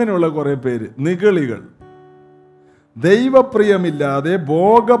 അങ്ങനെയുള്ള കുറേ പേര് നിഗളികൾ. ദൈവപ്രിയമില്ലാതെ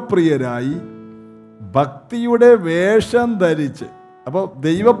ഭോഗപ്രിയരായി ഭക്തിയുടെ വേഷം ധരിച്ച്. അപ്പോൾ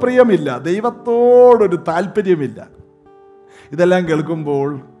ദൈവപ്രിയമില്ല, ദൈവത്തോടൊരു താല്പര്യമില്ല. ഇതെല്ലാം കേൾക്കുമ്പോൾ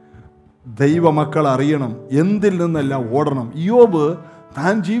ദൈവമക്കൾ അറിയണം എന്തിൽ നിന്നെല്ലാം ഓടണം. യോബ്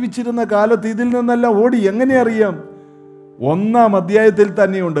താൻ ജീവിച്ചിരുന്ന കാലത്ത് ഇതിൽ നിന്നെല്ലാം ഓടി. എങ്ങനെ അറിയാം? 1-ാം അധ്യായത്തിൽ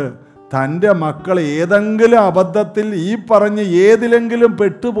തന്നെയുണ്ട്, തൻ്റെ മക്കൾ ഏതെങ്കിലും അബദ്ധത്തിൽ ഈ പറഞ്ഞ് ഏതിലെങ്കിലും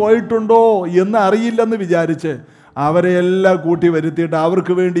പെട്ടുപോയിട്ടുണ്ടോ എന്ന് അറിയില്ലെന്ന് വിചാരിച്ച് അവരെല്ലാം കൂട്ടി വരുത്തിയിട്ട്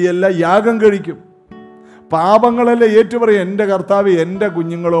അവർക്ക് വേണ്ടിയെല്ലാം യാഗം കഴിക്കും. പാപങ്ങളെല്ലാം ഏറ്റുപറയും. എൻ്റെ കർത്താവ്, എൻ്റെ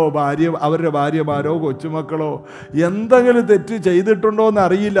കുഞ്ഞുങ്ങളോ അവരുടെ ഭാര്യമാരോ കൊച്ചുമക്കളോ എന്തെങ്കിലും തെറ്റ് ചെയ്തിട്ടുണ്ടോ എന്ന്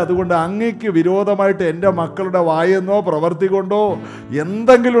അറിയില്ല, അതുകൊണ്ട് അങ്ങയ്ക്ക് വിരോധമായിട്ട് എൻ്റെ മക്കളുടെ വായെന്നോ പ്രവർത്തി കൊണ്ടോ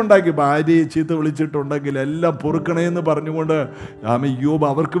എന്തെങ്കിലും ഉണ്ടാക്കി ഭാര്യയെ ചീത്ത വിളിച്ചിട്ടുണ്ടെങ്കിൽ എല്ലാം പൊറുക്കണേന്ന് പറഞ്ഞുകൊണ്ട് യോബ്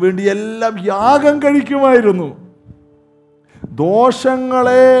അവർക്ക് വേണ്ടി എല്ലാം യാഗം കഴിക്കുമായിരുന്നു.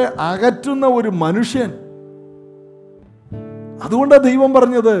 ദോഷങ്ങളെ അകറ്റുന്ന ഒരു മനുഷ്യൻ. അതുകൊണ്ടാണ് ദൈവം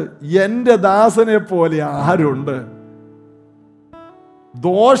പറഞ്ഞത്, എൻ്റെ ദാസനെ പോലെ ആരുണ്ട്?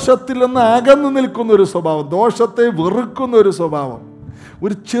 ദോഷത്തിൽ നിന്ന് അകന്നു നിൽക്കുന്ന ഒരു സ്വഭാവം, ദോഷത്തെ വെറുക്കുന്ന ഒരു സ്വഭാവം,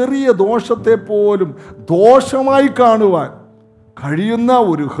 ഒരു ചെറിയ ദോഷത്തെ പോലും ദോഷമായി കാണുവാൻ കഴിയുന്ന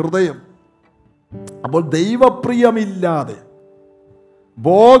ഒരു ഹൃദയം. അപ്പോൾ ദൈവപ്രിയമില്ലാതെ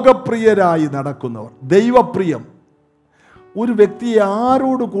ഭോഗപ്രിയരായി നടക്കുന്നവർ. ദൈവപ്രിയം ഒരു വ്യക്തിയെ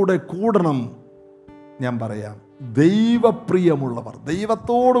ആരോട് കൂടെ കൂടണം? ഞാൻ പറയാം, ദൈവപ്രിയമുള്ളവർ,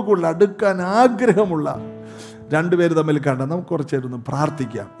 ദൈവത്തോടു കൂടെ അടുക്കാൻ ആഗ്രഹമുള്ള രണ്ടുപേര് തമ്മിൽ കണ്ട നമുക്ക് കുറച്ചേരൊന്ന്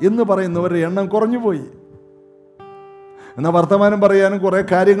പ്രാർത്ഥിക്കാം എന്ന് പറയുന്നവരുടെ എണ്ണം കുറഞ്ഞുപോയി. എന്നാൽ വർത്തമാനം പറയാനും കുറേ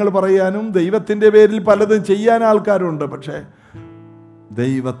കാര്യങ്ങൾ പറയാനും ദൈവത്തിൻ്റെ പേരിൽ പലതും ചെയ്യാൻ ആൾക്കാരുണ്ട്. പക്ഷേ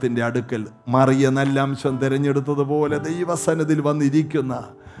ദൈവത്തിൻ്റെ അടുക്കൽ മറിയ നല്ല അംശം തിരഞ്ഞെടുത്തതുപോലെ ദൈവസന്നിധിയിൽ വന്നിരിക്കുന്ന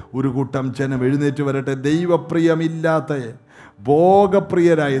ഒരു കൂട്ടം ജനം എഴുന്നേറ്റ് വരട്ടെ. ദൈവപ്രിയമില്ലാത്ത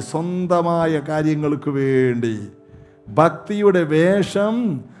ഭോഗപ്രിയരായി സ്വന്തമായ കാര്യങ്ങൾക്ക് വേണ്ടി ഭക്തിയുടെ വേഷം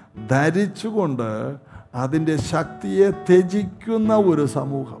ധരിച്ചുകൊണ്ട് അതിൻ്റെ ശക്തിയെ ത്യജിക്കുന്ന ഒരു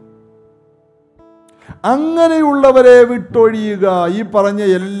സമൂഹം. അങ്ങനെയുള്ളവരെ വിട്ടൊഴിയുക. ഈ പറഞ്ഞ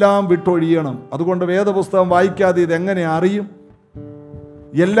എല്ലാം വിട്ടൊഴിയണം. അതുകൊണ്ട് വേദപുസ്തകം വായിക്കാതെ ഇതെങ്ങനെ അറിയും?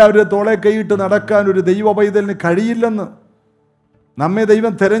 എല്ലാവരും തോളെ കൈയിട്ട് നടക്കാൻ ഒരു ദൈവ പൈതലിന് കഴിയില്ലെന്ന്. നമ്മെ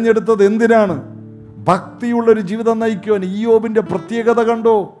ദൈവം തിരഞ്ഞെടുത്തത് എന്തിനാണ്? ഭക്തിയുള്ളൊരു ജീവിതം നയിക്കുവാൻ. ഇയ്യോബിൻ്റെ പ്രത്യേകത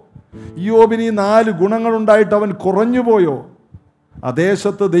കണ്ടോ? ഇയ്യോബിന് 4 ഗുണങ്ങളുണ്ടായിട്ട് അവൻ കുറഞ്ഞുപോയോ? ആ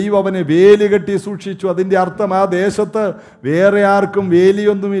ദേശത്ത് ദൈവം അവനെ വേലി കെട്ടി സൂക്ഷിച്ചു. അതിൻ്റെ അർത്ഥം ആ ദേശത്ത് വേറെ ആർക്കും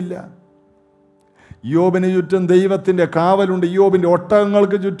വേലിയൊന്നുമില്ല. ഇയ്യോബിന് ചുറ്റും ദൈവത്തിൻ്റെ കാവലുണ്ട്. ഇയ്യോബിൻ്റെ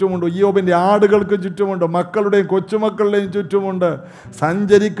ഒട്ടകങ്ങൾക്ക് ചുറ്റുമുണ്ട്, ഇയ്യോബിൻ്റെ ആടുകൾക്ക് ചുറ്റുമുണ്ട്, മക്കളുടെയും കൊച്ചുമക്കളുടെയും ചുറ്റുമുണ്ട്.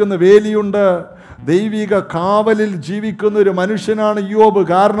 സഞ്ചരിക്കുന്ന വേലിയുണ്ട്. ദൈവിക കാവലിൽ ജീവിക്കുന്ന ഒരു മനുഷ്യനാണ് ഇയ്യോബ്.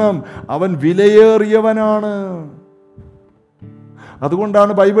 കാരണം അവൻ വിലയേറിയവനാണ്.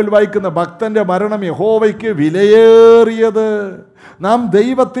 അതുകൊണ്ടാണ് ബൈബിൾ വായിക്കുന്ന ഭക്തന്റെ മരണം യഹോവയ്ക്ക് വിലയേറിയത്. നാം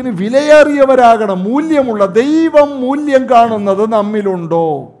ദൈവത്തിന് വിലയേറിയവരാകണം. മൂല്യമുള്ള ദൈവം മൂല്യം കാണുന്നത് നമ്മിലുണ്ടോ?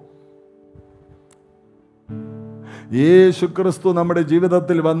 യേശു ക്രിസ്തു നമ്മുടെ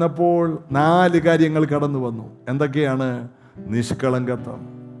ജീവിതത്തിൽ വന്നപ്പോൾ 4 കാര്യങ്ങൾ കടന്നു വന്നു. എന്തൊക്കെയാണ്? നിഷ്കളങ്കത്വം,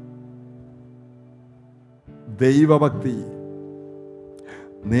 ദൈവഭക്തി,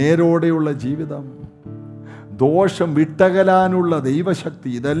 നേരോടെയുള്ള ജീവിതം, ദോഷം വിട്ടകലാനുള്ള ദൈവശക്തി.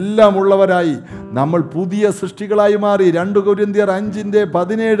 ഇതെല്ലാം ഉള്ളവരായി നമ്മൾ പുതിയ സൃഷ്ടികളായി മാറി. 2 കൊരിന്ത്യർ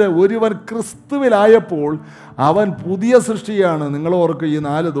 5:17 ഒരുവൻ ക്രിസ്തുവിലായപ്പോൾ അവൻ പുതിയ സൃഷ്ടിയാണ്. നിങ്ങൾ ഓർക്ക് ഈ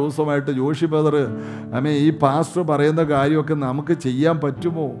 4 ദിവസമായിട്ട് ജോഷി ബ്രദർ ഈ പാസ്റ്റർ പറയുന്ന കാര്യമൊക്കെ നമുക്ക് ചെയ്യാൻ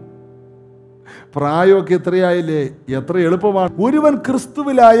പറ്റുമോ? പ്രായമൊക്കെ എത്രയായില്ലേ? എത്ര എളുപ്പമാണ്. ഒരുവൻ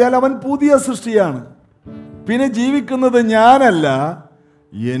ക്രിസ്തുവിലായാൽ അവൻ പുതിയ സൃഷ്ടിയാണ്. പിന്നെ ജീവിക്കുന്നത് ഞാനല്ല,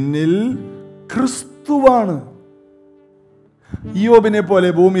 എന്നിൽ ക്രിസ്തുവാണ്. ഇയ്യോബിനെ പോലെ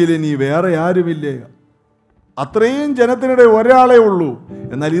ഭൂമിയിൽ ഇനി വേറെ ആരുമില്ലേ? അത്രയും ജനത്തിനിടെ ഒരാളെ ഉള്ളൂ.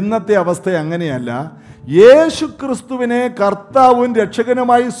 എന്നാൽ ഇന്നത്തെ അവസ്ഥ അങ്ങനെയല്ല. യേശു ക്രിസ്തുവിനെ കർത്താവും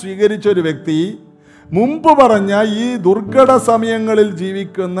രക്ഷകനുമായി സ്വീകരിച്ച ഒരു വ്യക്തി മുമ്പ് പറഞ്ഞ ഈ ദുർഘട സമയങ്ങളിൽ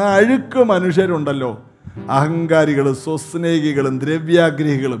ജീവിക്കുന്ന അഴുക്ക് മനുഷ്യരുണ്ടല്ലോ, അഹങ്കാരികളും സ്വസ്നേഹികളും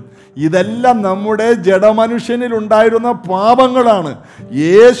ദ്രവ്യാഗ്രഹികളും, ഇതെല്ലാം നമ്മുടെ ജഡമനുഷ്യനിൽ ഉണ്ടായിരുന്ന പാപങ്ങളാണ്.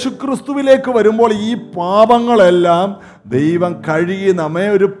 യേശു ക്രിസ്തുവിലേക്ക് വരുമ്പോൾ ഈ പാപങ്ങളെല്ലാം ദൈവം കഴുകി നമ്മെ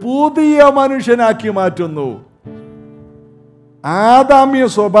ഒരു പുതിയ മനുഷ്യനാക്കി മാറ്റുന്നു. ആദാമ്യ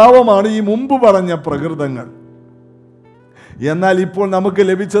സ്വഭാവമാണ് ഈ മുമ്പ് പറഞ്ഞ പ്രകൃതങ്ങൾ. എന്നാൽ ഇപ്പോൾ നമുക്ക്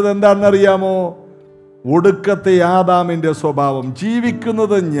ലഭിച്ചത് എന്താണെന്നറിയാമോ? ഒടുക്കത്തെ ആദാമിൻ്റെ സ്വഭാവം.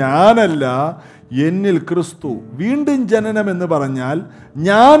 ജീവിക്കുന്നത് ഞാനല്ല, എന്നിൽ ക്രിസ്തു. വീണ്ടും ജനനം എന്ന് പറഞ്ഞാൽ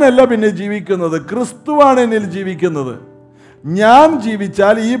ഞാനല്ല പിന്നെ ജീവിക്കുന്നത്, ക്രിസ്തുവാണ് എന്നിൽ ജീവിക്കുന്നത്. ഞാൻ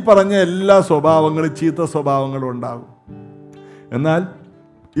ജീവിച്ചാൽ ഈ പറഞ്ഞ എല്ലാ സ്വഭാവങ്ങളും, ചീത്ത സ്വഭാവങ്ങളും ഉണ്ടാകും. എന്നാൽ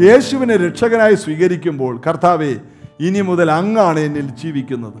യേശുവിനെ രക്ഷകനായി സ്വീകരിക്കുമ്പോൾ, കർത്താവേ ഇനി മുതൽ അങ്ങാണ് എന്നിൽ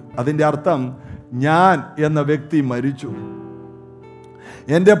ജീവിക്കുന്നത്. അതിൻ്റെ അർത്ഥം ഞാൻ എന്ന വ്യക്തി മരിച്ചു.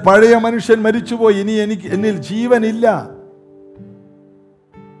 എൻ്റെ പഴയ മനുഷ്യൻ മരിച്ചുപോയി. ഇനി എന്നിൽ ജീവനില്ല.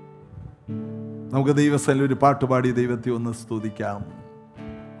 നമുക്ക് ദൈവസന്നിധിയിൽ ഒരു പാട്ടുപാടി ദൈവത്തെ ഒന്ന് സ്തുതിക്കാം.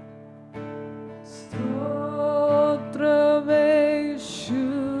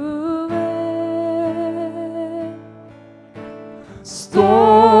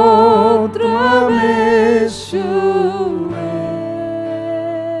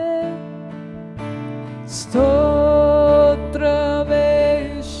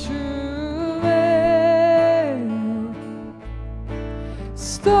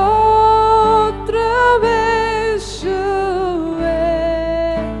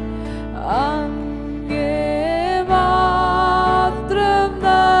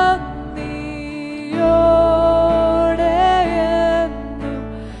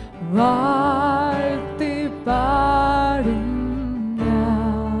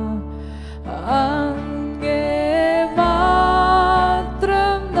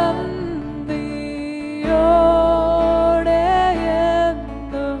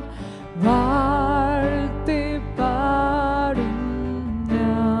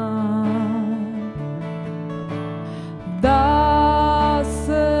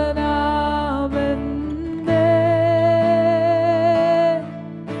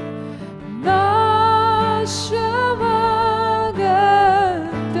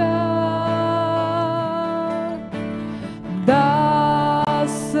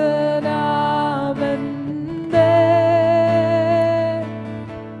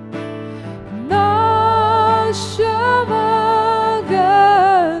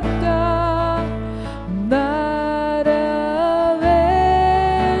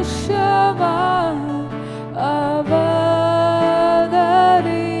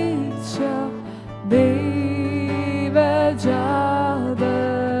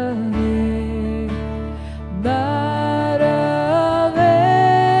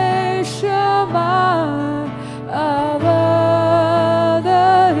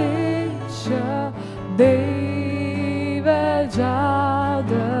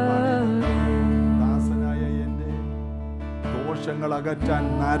 അകറ്റാൻ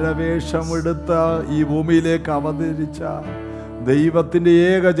നരവേഷമെടുത്ത ഈ ഭൂമിയിലേക്ക് അവതരിച്ച ദൈവത്തിൻ്റെ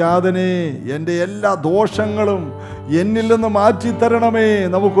ഏകജാതനെ, എൻ്റെ എല്ലാ ദോഷങ്ങളും എന്നിൽ നിന്ന് മാറ്റിത്തരണമേ.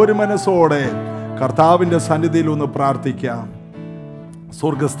 നമുക്കൊരു മനസ്സോടെ കർത്താവിൻ്റെ സന്നിധിയിൽ ഒന്ന് പ്രാർത്ഥിക്കാം.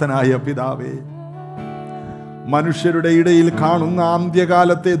 സ്വർഗസ്ഥനായ പിതാവേ, മനുഷ്യരുടെ ഇടയിൽ കാണുന്ന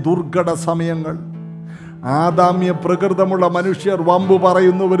അന്ത്യകാലത്തെ ദുർഘട സമയങ്ങൾ, ആദാമ്യ പ്രകൃതമുള്ള മനുഷ്യർ, വമ്പു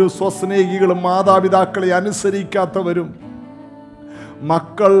പറയുന്നവരും സ്വസ്നേഹികളും മാതാപിതാക്കളെ അനുസരിക്കാത്തവരും,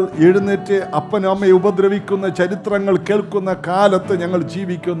 മക്കൾ എഴുന്നേറ്റ് അപ്പനും അമ്മയെ ഉപദ്രവിക്കുന്ന ചരിത്രങ്ങൾ കേൾക്കുന്ന കാലത്ത് ഞങ്ങൾ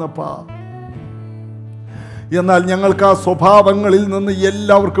ജീവിക്കുന്നപ്പാ. എന്നാൽ ഞങ്ങൾക്ക് ആ സ്വഭാവങ്ങളിൽ നിന്ന്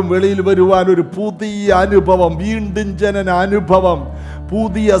എല്ലാവർക്കും വെളിയിൽ വരുവാൻ ഒരു പുതിയ അനുഭവം, വീണ്ടും ജനന അനുഭവം,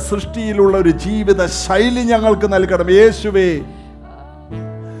 പുതിയ സൃഷ്ടിയിലുള്ള ഒരു ജീവിത ശൈലി ഞങ്ങൾക്ക് നൽകണം യേശുവേ.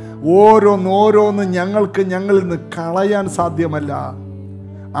 ഓരോന്നോരോന്ന് ഞങ്ങൾക്ക് ഞങ്ങളിൽ നിന്ന് കളയാൻ സാധ്യമല്ല.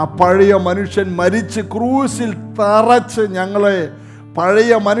 ആ പഴയ മനുഷ്യൻ മരിച്ച് ക്രൂശിൽ തറച്ച് ഞങ്ങളെ,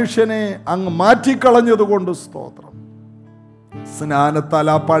 പഴയ മനുഷ്യനെ അങ്ങ് മാറ്റിക്കളഞ്ഞതുകൊണ്ട് സ്തോത്രം. സ്നാനത്താൽ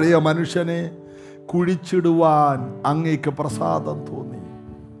ആ പഴയ മനുഷ്യനെ കുഴിച്ചിടുവാൻ അങ്ങേക്ക് പ്രസാദം തോന്നി.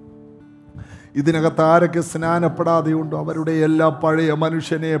 ഇതിനകത്ത് ആരൊക്കെ സ്നാനപ്പെടാതെയുണ്ടോ അവരുടെ എല്ലാ പഴയ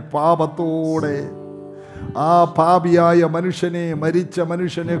മനുഷ്യനെ പാപത്തോടെ, ആ പാപിയായ മനുഷ്യനെ, മരിച്ച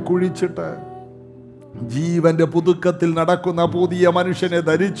മനുഷ്യനെ കുഴിച്ചിട്ട് ജീവന്റെ പുതുക്കത്തിൽ നടക്കുന്ന പുതിയ മനുഷ്യനെ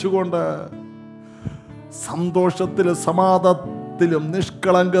ധരിച്ചുകൊണ്ട് സന്തോഷത്തിലും സമാധാനത്തിലും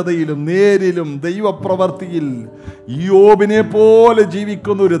നിഷ്കളങ്കതയിലും നേരിലും ദൈവപ്രവർത്തിയിൽ യോബിനെ പോലെ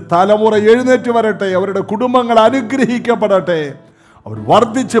ജീവിക്കുന്ന ഒരു തലമുറ എഴുന്നേറ്റ് വരട്ടെ. അവരുടെ കുടുംബങ്ങൾ അനുഗ്രഹിക്കപ്പെടട്ടെ. അവർ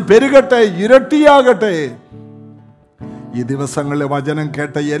വർദ്ധിച്ച് പെരുകട്ടെ, ഇരട്ടിയാകട്ടെ. ഈ ദിവസങ്ങളിലെ വചനം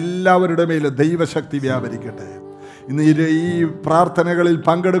കേട്ട എല്ലാവരുടെ മേലും ദൈവശക്തി വ്യാപരിക്കട്ടെ. ഇന്ന് ഈ പ്രാർത്ഥനകളിൽ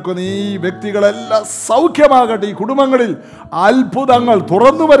പങ്കെടുക്കുന്ന ഈ വ്യക്തികളെല്ലാം സൗഖ്യമാകട്ടെ. ഈ കുടുംബങ്ങളിൽ അത്ഭുതങ്ങൾ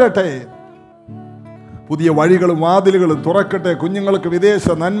തുറന്നു വരട്ടെ. പുതിയ വഴികളും വാതിലുകളും തുറക്കട്ടെ. കുഞ്ഞുങ്ങൾക്ക് വിദേശ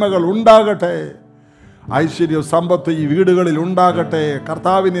നന്മകൾ ഉണ്ടാകട്ടെ. ഐശ്വര്യവും സമ്പത്ത് ഈ വീടുകളിൽ ഉണ്ടാകട്ടെ.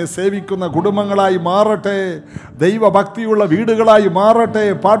 കർത്താവിനെ സേവിക്കുന്ന കുടുംബങ്ങളായി മാറട്ടെ. ദൈവഭക്തിയുള്ള വീടുകളായി മാറട്ടെ.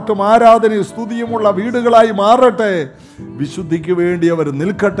 പാട്ടും ആരാധനയും സ്തുതിയുമുള്ള വീടുകളായി മാറട്ടെ. വിശുദ്ധിക്ക് വേണ്ടി അവർ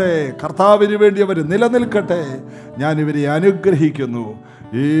നിൽക്കട്ടെ. കർത്താവിന് വേണ്ടി അവർ നിലനിൽക്കട്ടെ. ഞാനിവരെ അനുഗ്രഹിക്കുന്നു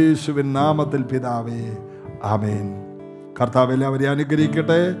യേശുവിൻ നാമത്തിൽ പിതാവേ, ആമേൻ. കർത്താവ് എല്ലാവരെയും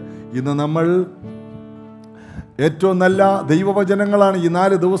അനുഗ്രഹിക്കട്ടെ. ഇന്ന് നമ്മൾ ഏറ്റവും നല്ല ദൈവവചനങ്ങളാണ് ഈ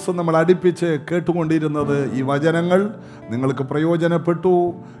 4 ദിവസം നമ്മൾ അടുപ്പിച്ച് കേട്ടുകൊണ്ടിരുന്നത്. ഈ വചനങ്ങൾ നിങ്ങൾക്ക് പ്രയോജനപ്പെട്ടു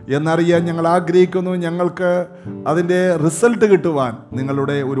എന്നറിയാൻ ഞങ്ങൾ ആഗ്രഹിക്കുന്നു. ഞങ്ങൾക്ക് അതിൻ്റെ റിസൾട്ട് കിട്ടുവാൻ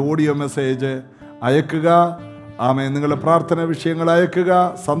നിങ്ങളുടെ ഒരു ഓഡിയോ മെസ്സേജ് അയക്കുക. ആമേൻ. നിങ്ങളുടെ പ്രാർത്ഥന വിഷയങ്ങൾ അയക്കുക.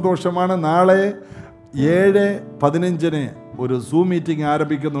 സന്തോഷമാണ്. നാളെ 7:15 ഒരു സൂം മീറ്റിംഗ്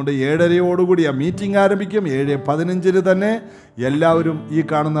ആരംഭിക്കുന്നുണ്ട്. 7:30 ആ മീറ്റിംഗ് ആരംഭിക്കും. 7:15 തന്നെ എല്ലാവരും ഈ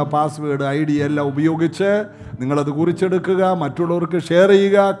കാണുന്ന പാസ്വേഡ് ID എല്ലാം ഉപയോഗിച്ച് നിങ്ങളത് കുറിച്ചെടുക്കുക. മറ്റുള്ളവർക്ക് ഷെയർ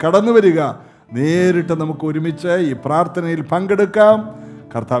ചെയ്യുക. കടന്നു വരിക. നേരിട്ട് നമുക്ക് ഒരുമിച്ച് ഈ പ്രാർത്ഥനയിൽ പങ്കെടുക്കാം.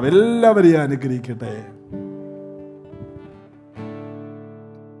 കർത്താവ് എല്ലാവരെയും അനുഗ്രഹിക്കട്ടെ.